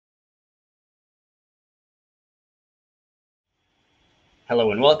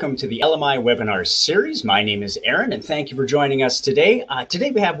Hello and welcome to the LMI webinar series. My name is Aaron and thank you for joining us today.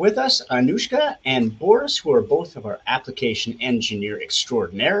 Today we have with us Anushka and Boris, who are both of our application engineer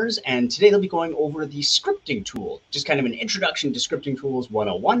extraordinaires. And today they'll be going over the scripting tool, just kind of an introduction to scripting tools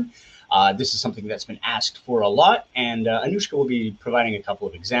 101. This is something that's been asked for a lot, and Anushka will be providing a couple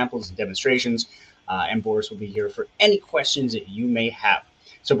of examples and demonstrations, and Boris will be here for any questions that you may have.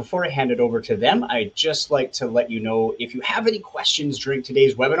 So before I hand it over to them, I'd just like to let you know, if you have any questions during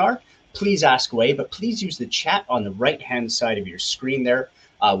today's webinar, please ask away, but please use the chat on the right-hand side of your screen there.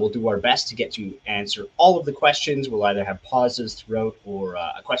 We'll do our best to get to answer all of the questions. We'll either have pauses throughout or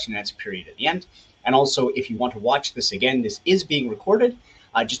a question and answer period at the end. And also, if you want to watch this again, this is being recorded.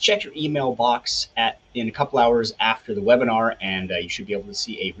 Just check your email box in a couple hours after the webinar, and you should be able to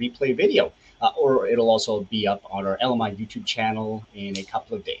see a replay video. Or it'll also be up on our LMI YouTube channel in a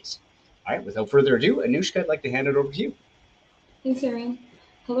couple of days. All right, without further ado, Anushka, I'd like to hand it over to you. Thanks, Aaron.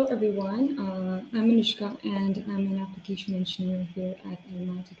 Hello, everyone. I'm Anushka, and I'm an application engineer here at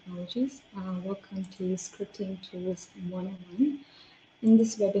LMI Technologies. Welcome to Scripting Tools 101. In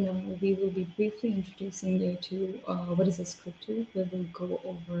this webinar, we will be briefly introducing you to what is a script tool. We will go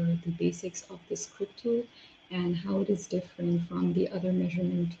over the basics of the script tool and how it is different from the other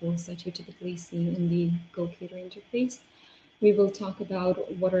measurement tools that you typically see in the Gocator interface. We will talk about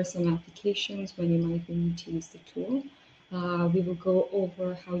what are some applications when you might need to use the tool. We will go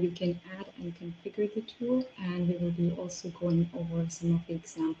over how you can add and configure the tool, and we will be also going over some of the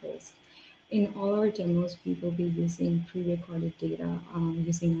examples. In all our demos, we will be using pre-recorded data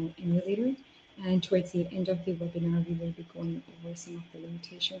using our emulator. And towards the end of the webinar, we will be going over some of the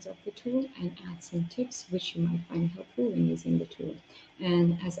limitations of the tool and add some tips which you might find helpful when using the tool.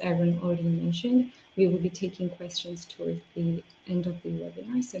 And as Aaron already mentioned, we will be taking questions towards the end of the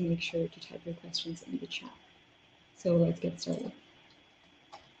webinar, so make sure to type your questions in the chat. So let's get started.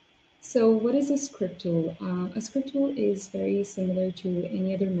 So what is a script tool? A script tool is very similar to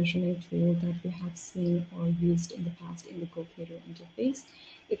any other measurement tool that you have seen or used in the past in the Gocator interface.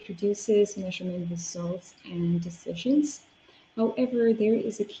 It produces measurement results and decisions. However, there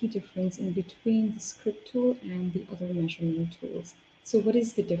is a key difference in between the script tool and the other measurement tools. So what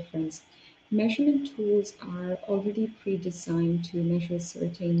is the difference? Measurement tools are already pre-designed to measure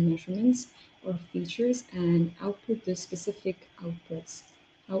certain measurements or features and output the specific outputs.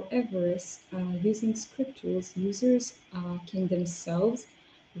 However, using script tools, users can themselves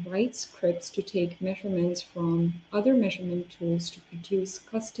write scripts to take measurements from other measurement tools to produce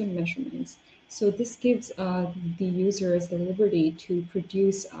custom measurements. So this gives the users the liberty to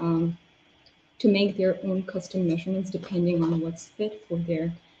produce, to make their own custom measurements depending on what's fit for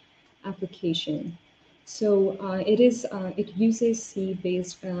their application. So it uses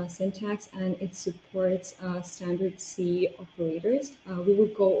C-based syntax, and it supports standard C operators. We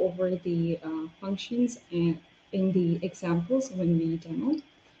will go over the functions in the examples when we demo.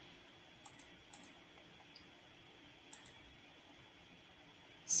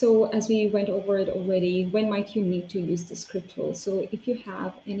 So as we went over it already, when might you need to use the script tool? So if you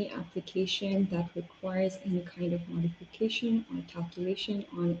have any application that requires any kind of modification or calculation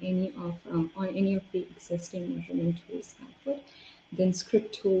on any of the existing measurement tools output, then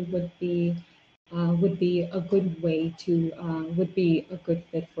script tool would be a good way to would be a good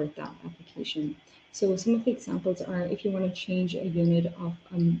fit for that application. So some of the examples are if you want to change a unit of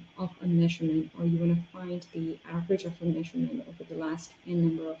a measurement, or you want to find the average of a measurement over the last n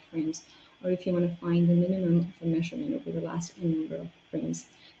number of frames, or if you want to find the minimum of a measurement over the last n number of frames,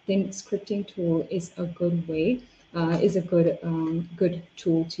 then scripting tool is a good way, is a good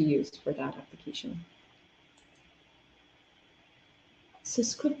tool to use for that application. So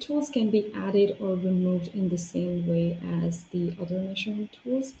script tools can be added or removed in the same way as the other measurement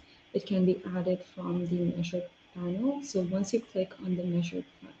tools. It can be added from the measure panel. So once you click on the measure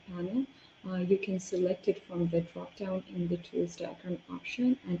panel, you can select it from the drop-down in the tools diagram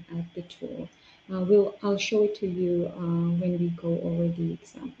option and add the tool. I'll show it to you when we go over the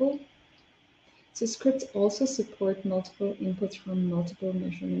example. So scripts also support multiple inputs from multiple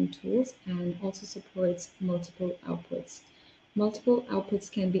measurement tools and also supports multiple outputs. Multiple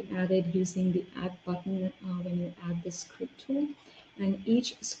outputs can be added using the add button when you add the script tool. And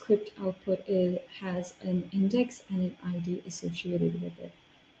each script output has an index and an ID associated with it.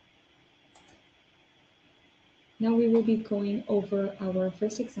 Now we will be going over our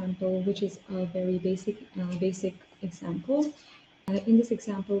first example, which is a very basic example. In this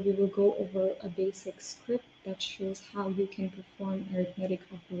example, we will go over a basic script that shows how you can perform arithmetic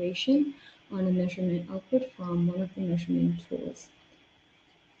operation on a measurement output from one of the measurement tools.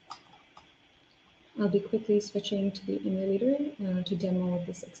 I'll be quickly switching to the emulator to demo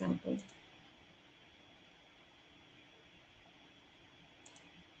this example.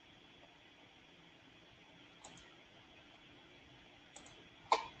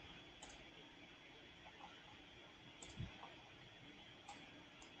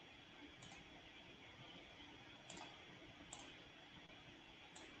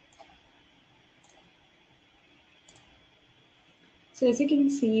 So as you can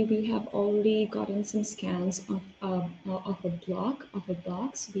see, we have already gotten some scans of a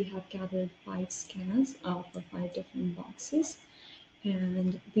box. We have gathered 5 scans for 5 different boxes,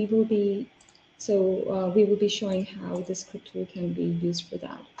 and we will be showing how the script tool can be used for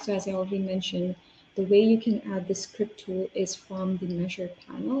that. So as I already mentioned, the way you can add the script tool is from the measure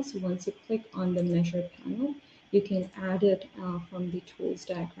panel. So once you click on the measure panel, you can add it from the tools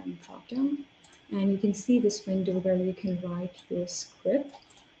diagram dropdown. And you can see this window where you can write your script,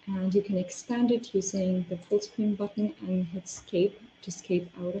 and you can expand it using the full screen button and hit escape to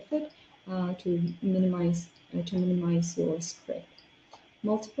escape out of it to minimize your script.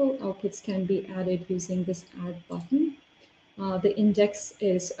 Multiple outputs can be added using this add button. The index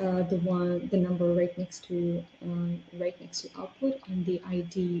is the number right next to output, and the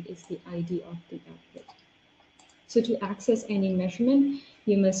ID is the ID of the output. So to access any measurement,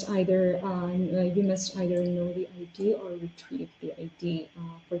 you must either know the ID or retrieve the ID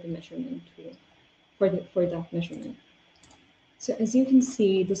for the measurement tool for that measurement. So as you can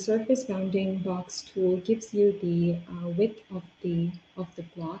see, the surface bounding box tool gives you the width of the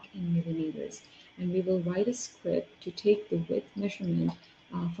block in millimeters, and we will write a script to take the width measurement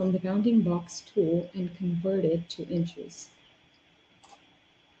from the bounding box tool and convert it to inches.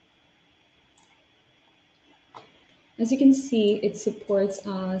 As you can see, it supports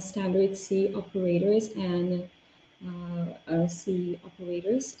standard C operators and C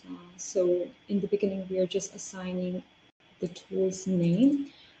operators. So in the beginning, we are just assigning the tool's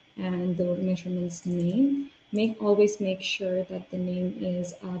name and the measurement's name. Always make sure that the name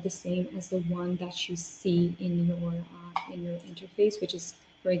is the same as the one that you see in your interface, which is,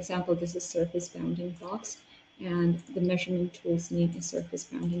 for example, this is surface bounding box, and the measurement tool's name is surface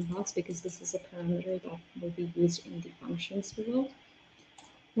bounding box because this is a parameter that will be used in the functions below.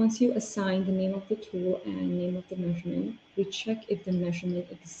 Once you assign the name of the tool and name of the measurement, we check if the measurement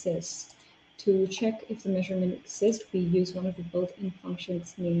exists. To check if the measurement exists, we use one of the built-in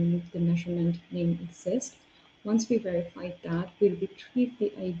functions named the measurement name exists. Once we verify that, we'll retrieve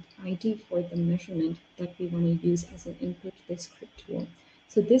the ID for the measurement that we want to use as an input to the script tool.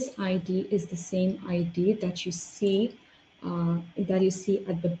 So this ID is the same ID that you see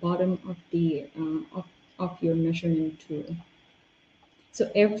at the bottom of the of your measurement tool.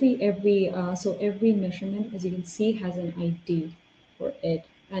 So every measurement, as you can see, has an ID for it.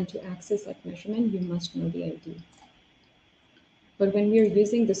 And to access that measurement, you must know the ID. But when we are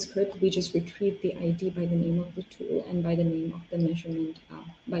using the script, we just retrieve the ID by the name of the tool and by the name of the measurement,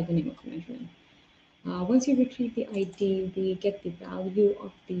 once you retrieve the ID, we get the value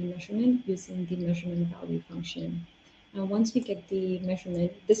of the measurement using the measurement value function. Once we get the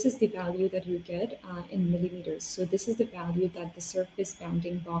measurement, this is the value that you get in millimeters. So this is the value that the surface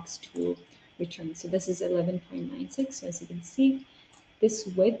bounding box tool returns. So this is 11.96. So as you can see, this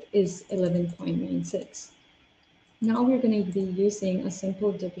width is 11.96. Now we're going to be using a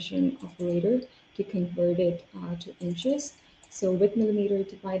simple division operator to convert it to inches. So width millimeter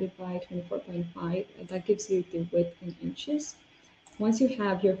divided by 24.5, that gives you the width in inches. Once you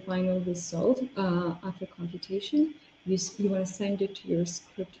have your final result after computation, you want to send it to your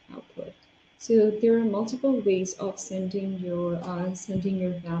script output. So there are multiple ways of sending your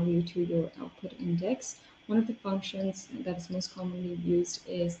value to your output index. One of the functions that is most commonly used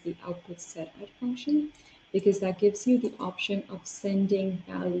is the output setat function, because that gives you the option of sending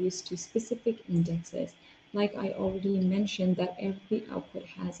values to specific indexes. Like I already mentioned, that every output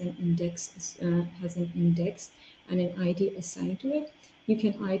has an index and an ID assigned to it. You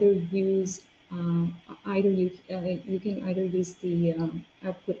can either use the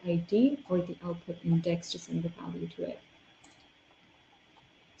output ID or the output index to send the value to it.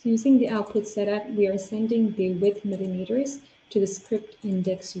 So using the output setat, we are sending the width millimeters to the script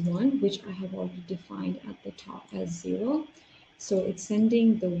index 1, which I have already defined at the top as 0. So it's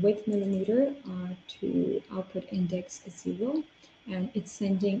sending the width millimeter to output index 0, and it's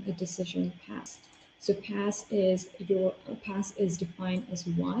sending a decision pass. So pass is defined as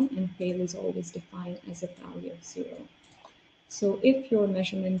 1, and fail is always defined as a value of 0. So if your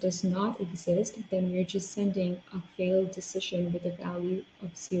measurement does not exist, then we're just sending a failed decision with a value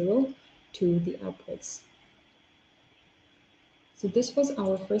of 0 to the outputs. So this was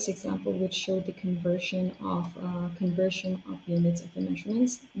our first example, which showed the conversion of units of the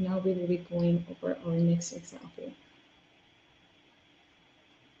measurements. Now we will be going over our next example.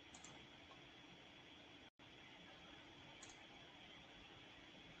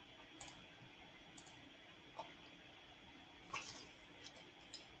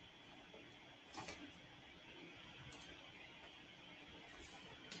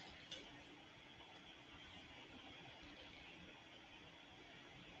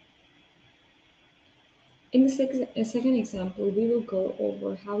 In the second example, we will go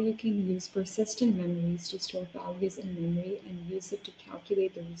over how you can use persistent memories to store values in memory and use it to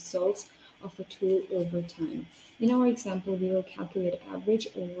calculate the results of a tool over time. In our example, we will calculate average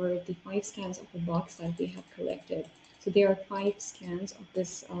over the 5 scans of the box that we have collected. So there are 5 scans of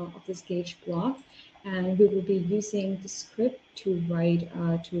this gauge block, and we will be using the script to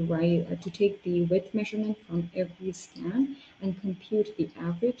take the width measurement from every scan and compute the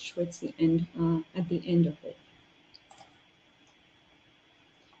average towards the end at the end of it.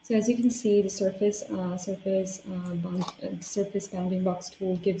 So as you can see, the surface bounding box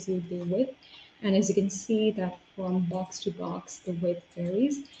tool gives you the width, and as you can see that from box to box the width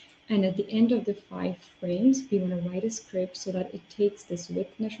varies. And at the end of the 5 frames, we want to write a script so that it takes this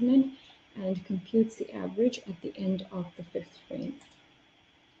width measurement and computes the average at the end of the 5th frame.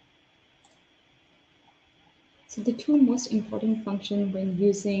 So the two most important functions when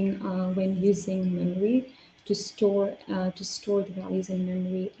using memory to store the values in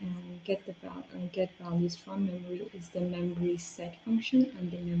memory and get values from memory is the memory set function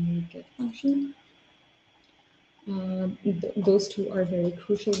and the memory get function. Those two are very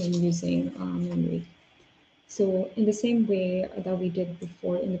crucial when using memory. So in the same way that we did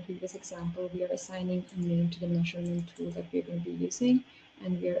before in the previous example, we are assigning a name to the measurement tool that we're going to be using,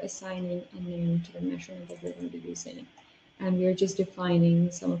 and we are assigning a name to the measurement that we're going to be using. And we are just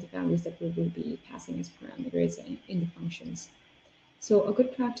defining some of the values that we will be passing as parameters in the functions. So a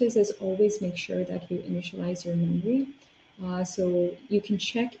good practice is always make sure that you initialize your memory. So you can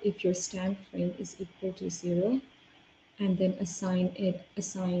check if your stamp frame is equal to 0, and then assign it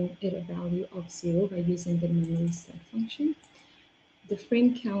a value of 0 by using the memory set function. The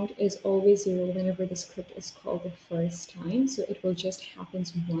frame count is always 0 whenever the script is called the first time, so it will just happen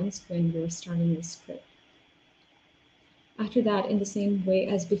once when you're starting the script. After that, in the same way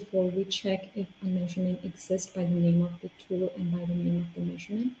as before, we check if a measurement exists by the name of the tool and by the name of the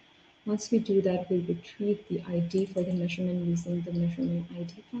measurement. Once we do that, we retrieve the ID for the measurement using the measurement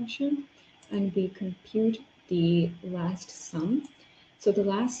ID function, and we compute the last sum. So the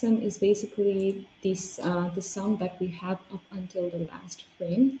last sum is basically this, the sum that we have up until the last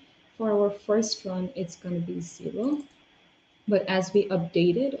frame. For our first run, it's going to be 0. But as we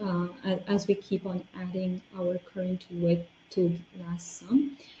update it, as we keep on adding our current width to last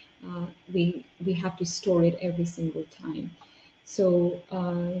sum, we have to store it every single time. So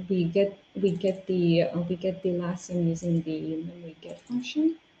we get the last sum using the memory get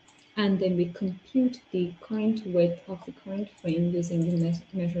function, and then we compute the current width of the current frame using the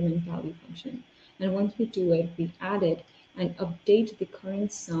measurement value function. And once we do it, we add it and update the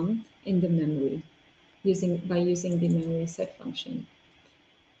current sum in the memory by using the memory set function.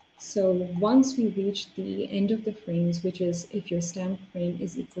 So once we reach the end of the frames, which is if your stamp frame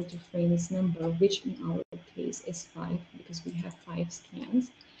is equal to frames number, which in our case is 5 because we have 5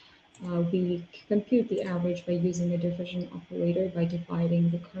 scans, we compute the average by using a division operator by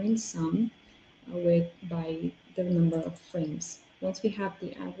dividing the current sum by the number of frames. Once we have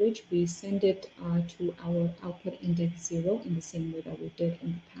the average, we send it to our output index 0 in the same way that we did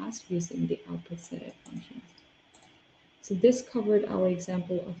in the past using the output setet function. So this covered our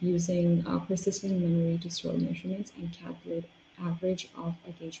example of using persistent memory to store measurements and calculate average of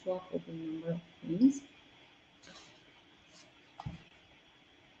a gauge block over a number of frames.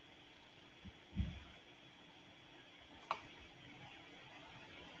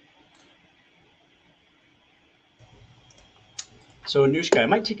 So Anushka, I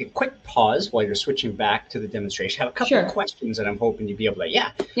might take a quick pause while you're switching back to the demonstration. I have a couple of questions that I'm hoping you'd be able to,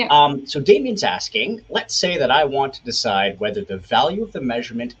 yeah. So Damien's asking, let's say that I want to decide whether the value of the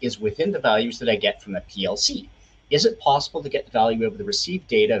measurement is within the values that I get from the PLC. Is it possible to get the value of the received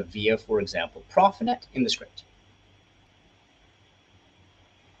data via, for example, Profinet in the script?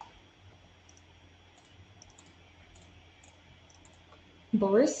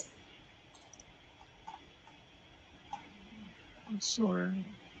 Boris? I'm sorry.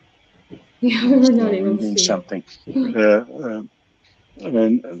 Yeah, we were not able to see something.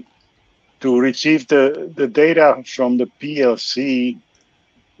 And to receive the data from the PLC,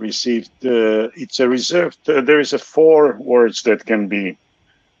 received. It's a reserved. There is a 4 words that can be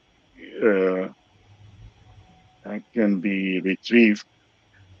retrieved,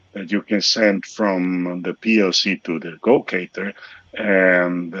 that you can send from the PLC to the Gocator,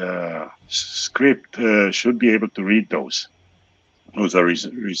 and script should be able to read those. Those are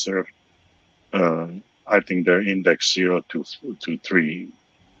reserved. I think they're index 0 to 3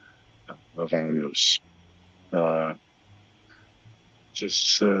 values.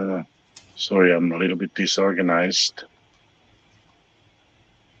 Sorry, I'm a little bit disorganized.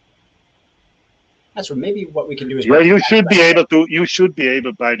 That's what maybe what we can do is. Yeah, you should be able to. You should be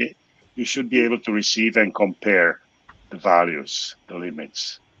able to receive and compare the values, the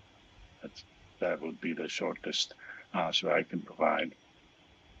limits. That would be the shortest answer I can provide.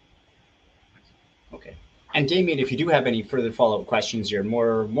 Okay. And Damien, if you do have any further follow-up questions, you're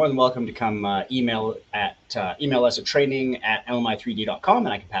more than welcome to come email us at training@lmi3d.com,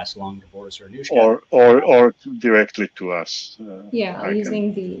 and I can pass along to Boris or Anushka. Or directly to us.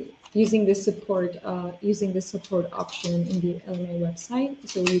 Using the support option in the LMI website,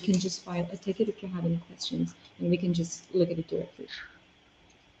 so you can just file a ticket if you have any questions, and we can just look at it directly.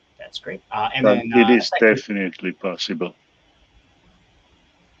 That's great. It is definitely possible.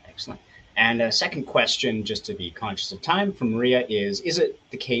 Excellent. And a second question, just to be conscious of time, from Maria is it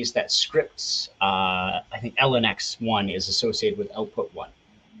the case that scripts, I think LNX1 is associated with output 1?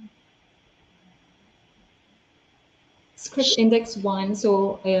 Script index 1,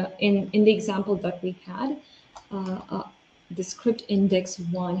 so in the example that we had, the script index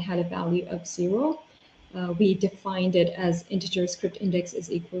 1 had a value of 0. We defined it as integer script index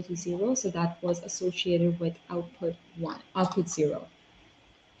is equal to 0, so that was associated with output 0.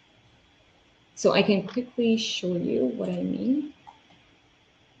 So I can quickly show you what I mean.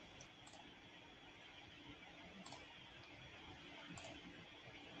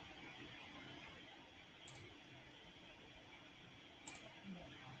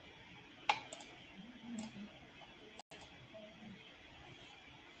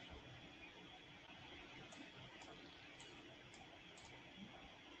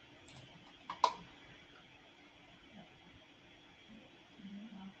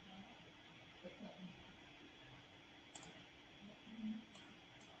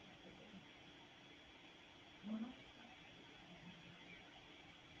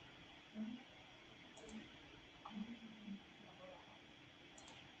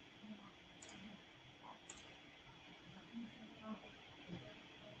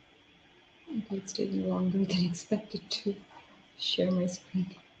 Okay, it's taking longer than expected to share my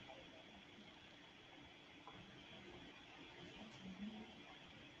screen.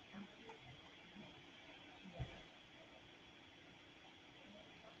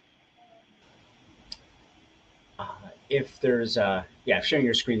 If there's if sharing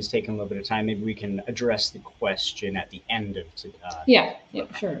your screen is taking a little bit of time, maybe we can address the question at the end of yeah,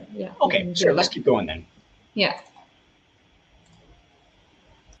 sure. Yeah. Okay, sure. Let's keep going then. Yeah.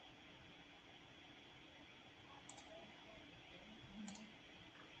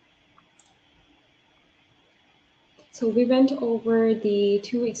 So we went over the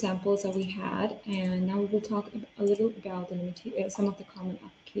 2 examples that we had, and now we will talk a little about some of the common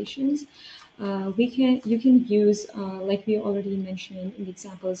applications. You can use, like we already mentioned in the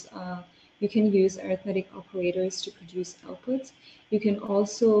examples, you can use arithmetic operators to produce outputs. You can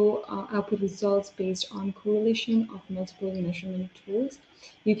also output results based on correlation of multiple measurement tools.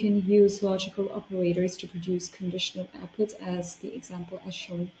 You can use logical operators to produce conditional outputs, as the example as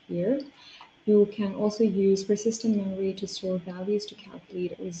shown here. You can also use persistent memory to store values to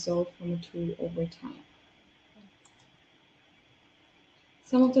calculate a result from a tool over time.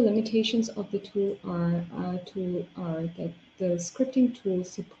 Some of the limitations of the tool are that the scripting tool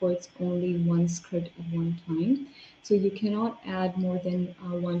supports only one script at one time, so you cannot add more than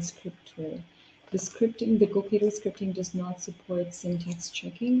one script tool. The Gocator scripting does not support syntax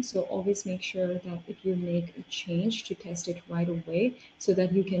checking, so always make sure that if you make a change to test it right away so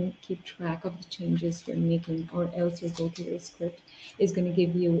that you can keep track of the changes you're making, or else your Gocator script is going to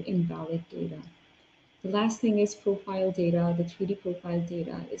give you invalid data. The last thing is profile data. The 3D profile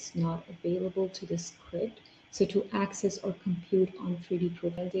data is not available to the script. So to access or compute on 3D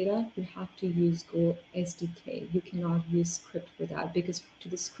profile data, you have to use Go SDK. You cannot use script for that, because to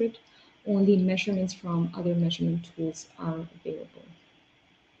the script, only measurements from other measurement tools are available.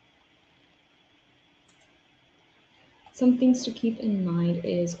 Some things to keep in mind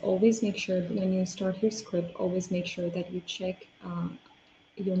is always make sure when you start your script, always make sure that you check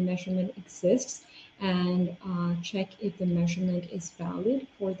your measurement exists, and check if the measurement is valid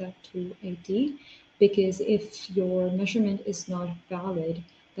for that tool ID, because if your measurement is not valid,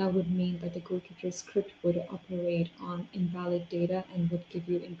 that would mean that the Gocator script would operate on invalid data and would give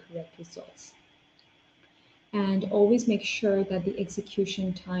you incorrect results. And always make sure that the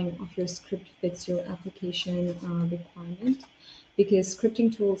execution time of your script fits your application requirement, because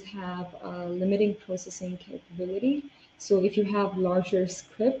scripting tools have limiting processing capability. So if you have larger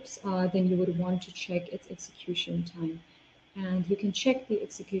scripts, then you would want to check its execution time. And you can check the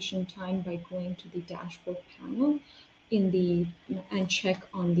execution time by going to the dashboard panel and check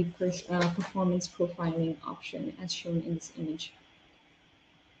on the performance profiling option as shown in this image.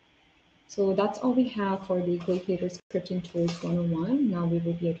 So that's all we have for the Gocator Scripting Tools 101. Now we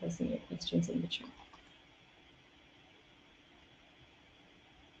will be addressing your questions in the chat.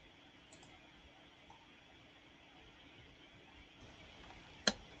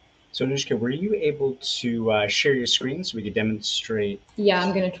 So Anushka, were you able to share your screen so we could demonstrate? Yeah,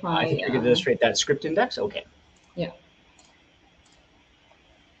 I'm going to try. I think we could demonstrate that script index. Okay. Yeah.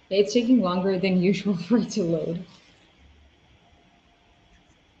 It's taking longer than usual for it to load.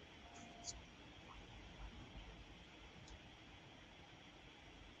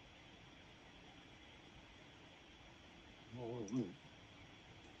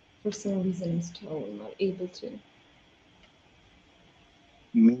 For some reason, I'm still not able to.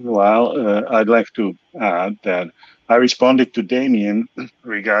 Meanwhile, I'd like to add that I responded to Damien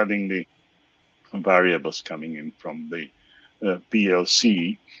regarding the variables coming in from the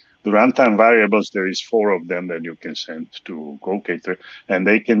PLC. The runtime variables, there is 4 of them that you can send to Gocator, and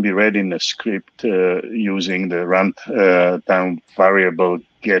they can be read in a script using the runtime variable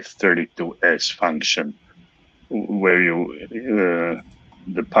get32s function, where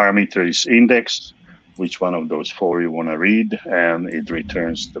the parameter is indexed, which one of those 4 you want to read, and it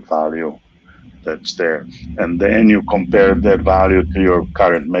returns the value that's there. And then you compare that value to your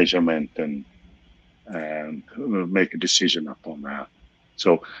current measurement and make a decision upon that.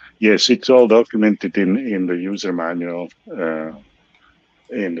 So yes, it's all documented in the user manual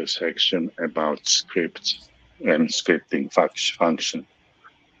in the section about scripts and scripting function.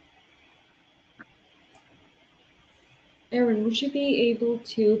 Aaron, would you be able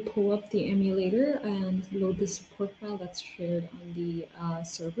to pull up the emulator and load the support file that's shared on the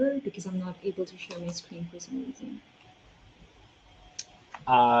server? Because I'm not able to share my screen for some reason.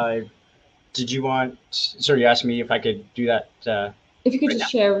 Did you want? So you asked me if I could do that. If you could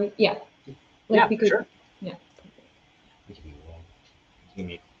just share, yeah. Yeah, sure. Yeah. Give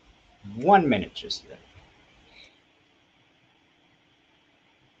me 1 minute just there.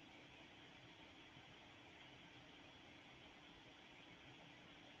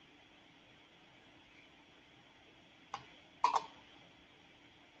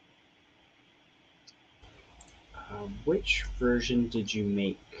 Which version did you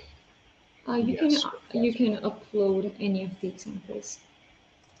make? You can upload any of the examples.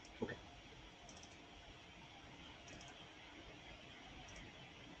 Okay.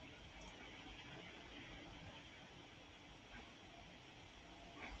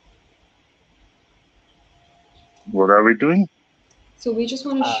 What are we doing? So we just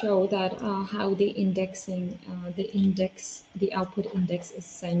want to show that how the indexing, the output index is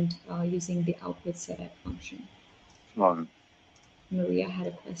sent using the output setup function. Maria had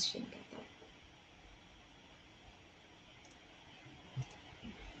a question.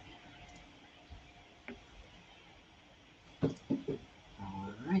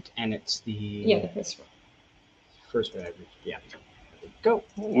 All right, and it's the first one. First one, yeah. Go.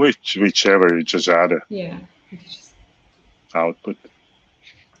 Whichever, you just add a output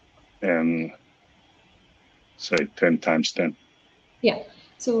and say 10 times 10. Yeah.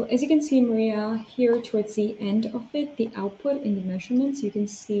 So as you can see, Maria, here towards the end of it, the output in the measurements, you can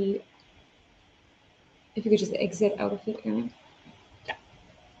see, if you could just exit out of it, Aaron. Yeah.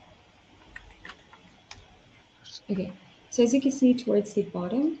 Okay. So as you can see towards the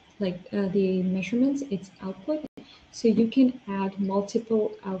bottom, like the measurements, it's output. So you can add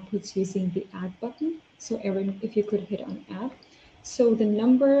multiple outputs using the add button. So Aaron, if you could hit on add. So the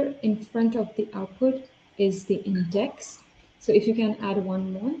number in front of the output is the index. So if you can add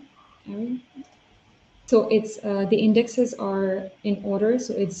one more, Aaron. So it's the indexes are in order.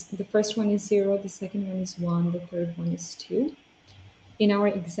 So it's the first one is 0, the second one is 1, the third one is 2. In our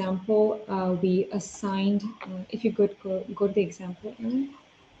example, we assigned, if you could go to the example, Aaron,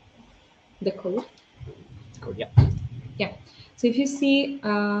 the code. Code, yeah. Yeah. So if you see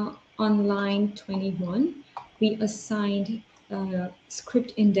on line 21, we assigned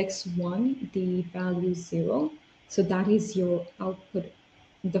script index 1, the value 0. So that is your output.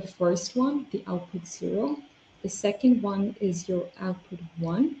 The first one, the output 0. The second one is your output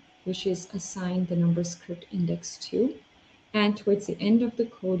 1, which is assigned the number script index 2. And towards the end of the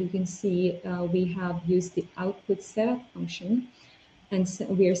code, you can see we have used the output setup function, and so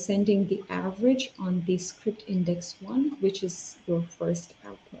we are sending the average on the script index 1, which is your first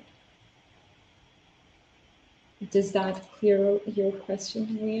output. Does that clear your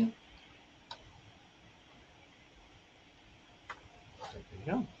question, Maria? There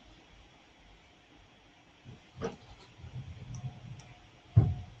we go.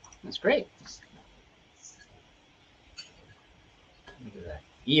 That's great. Look at that.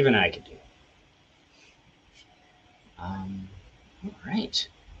 Even I could do it. All right.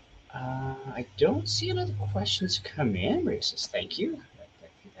 I don't see any other questions come in. Maria says thank you. I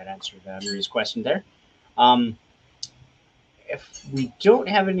think that answered Maria's question there. If we don't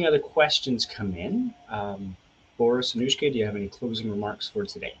have any other questions come in, Boris, Anushka, do you have any closing remarks for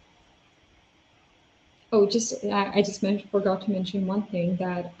today? Oh, I just forgot to mention one thing,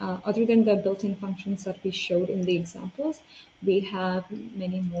 that other than the built-in functions that we showed in the examples, we have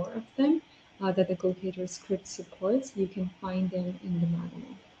many more of them that the Gocator script supports. You can find them in the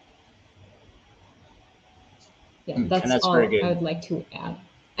manual. Yeah, that's all I would like to add.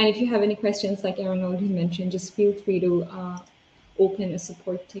 And if you have any questions, like Aaron already mentioned, just feel free to open a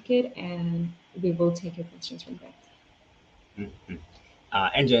support ticket and we will take your questions from there.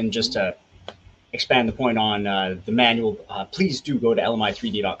 And then just to expand the point on the manual, please do go to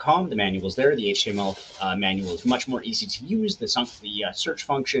lmi3d.com. The manual is there. The HTML manual is much more easy to use. The search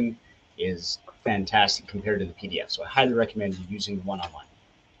function is fantastic compared to the PDF. So I highly recommend you using the one online.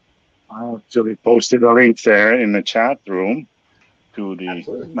 I actually posted a link there in the chat room to the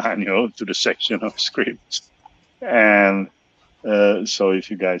manual, to the section of scripts. And so if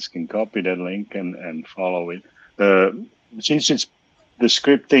you guys can copy that link and follow it. Since the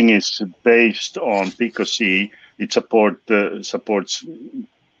scripting is based on PicoC, it supports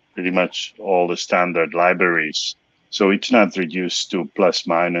pretty much all the standard libraries. So it's not reduced to plus,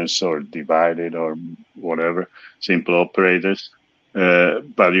 minus, or divided, or whatever, simple operators.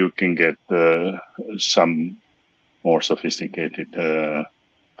 But you can get some more sophisticated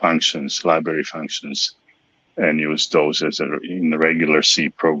functions, library functions, and use those as in the regular C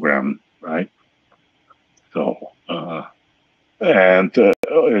program, right? So, and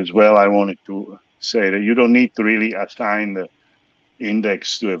as well, I wanted to say that you don't need to really assign the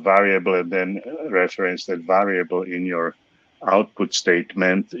index to a variable and then reference that variable in your output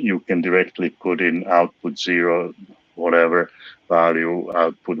statement. You can directly put in output 0, whatever value,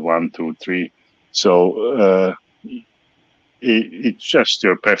 output 1, 2, 3. So it's just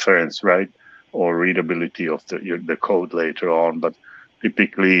your preference, right? Or readability of the code later on. But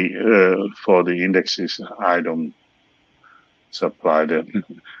typically for the indexes, I don't supply the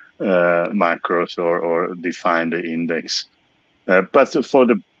macros or define the index. But for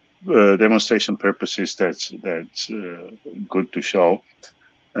the demonstration purposes, that's good to show.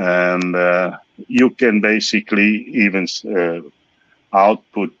 And you can basically even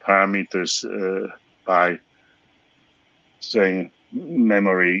output parameters by saying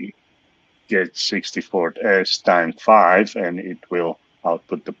memory get 64S times 5, and it will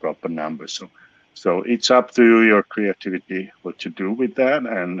output the proper number. So it's up to your creativity what you do with that,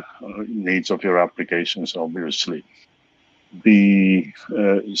 and needs of your applications, obviously. The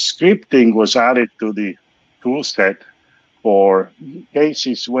scripting was added to the tool set for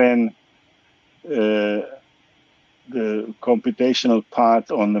cases when the computational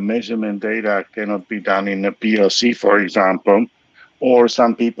part on the measurement data cannot be done in a PLC, for example, or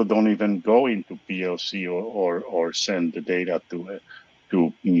some people don't even go into PLC or send the data to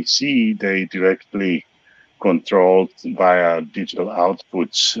PC. They directly control via digital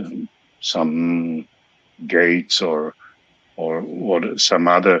outputs, some gates or some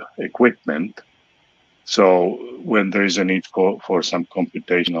other equipment. So when there is a need for some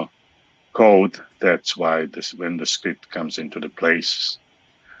computational code, that's why when the script comes into the place.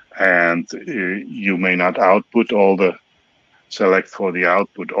 And you may not select for the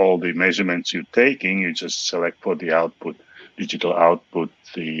output all the measurements you're taking. You just select for the output, digital output,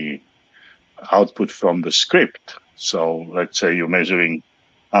 the output from the script. So let's say you're measuring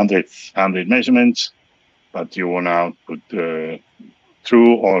 100 measurements, but you want to output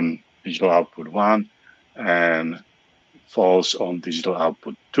true on digital output 1 and false on digital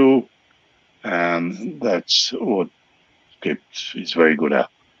output 2. And that's what script is very good at.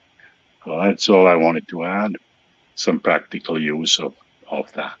 So that's all I wanted to add, some practical use of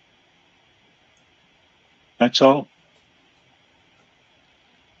that. That's all.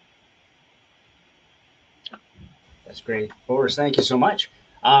 That's great. Boris, thank you so much.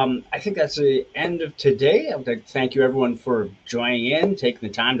 I think that's the end of today. I would like to thank you, everyone, for joining in, taking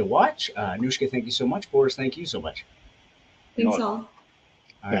the time to watch. Anushka, thank you so much. Boris, thank you so much. Thanks No. all.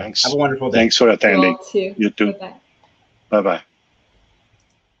 All right. Thanks. Have a wonderful day. Thanks for You attending. all too. You too. Bye-bye. Bye-bye.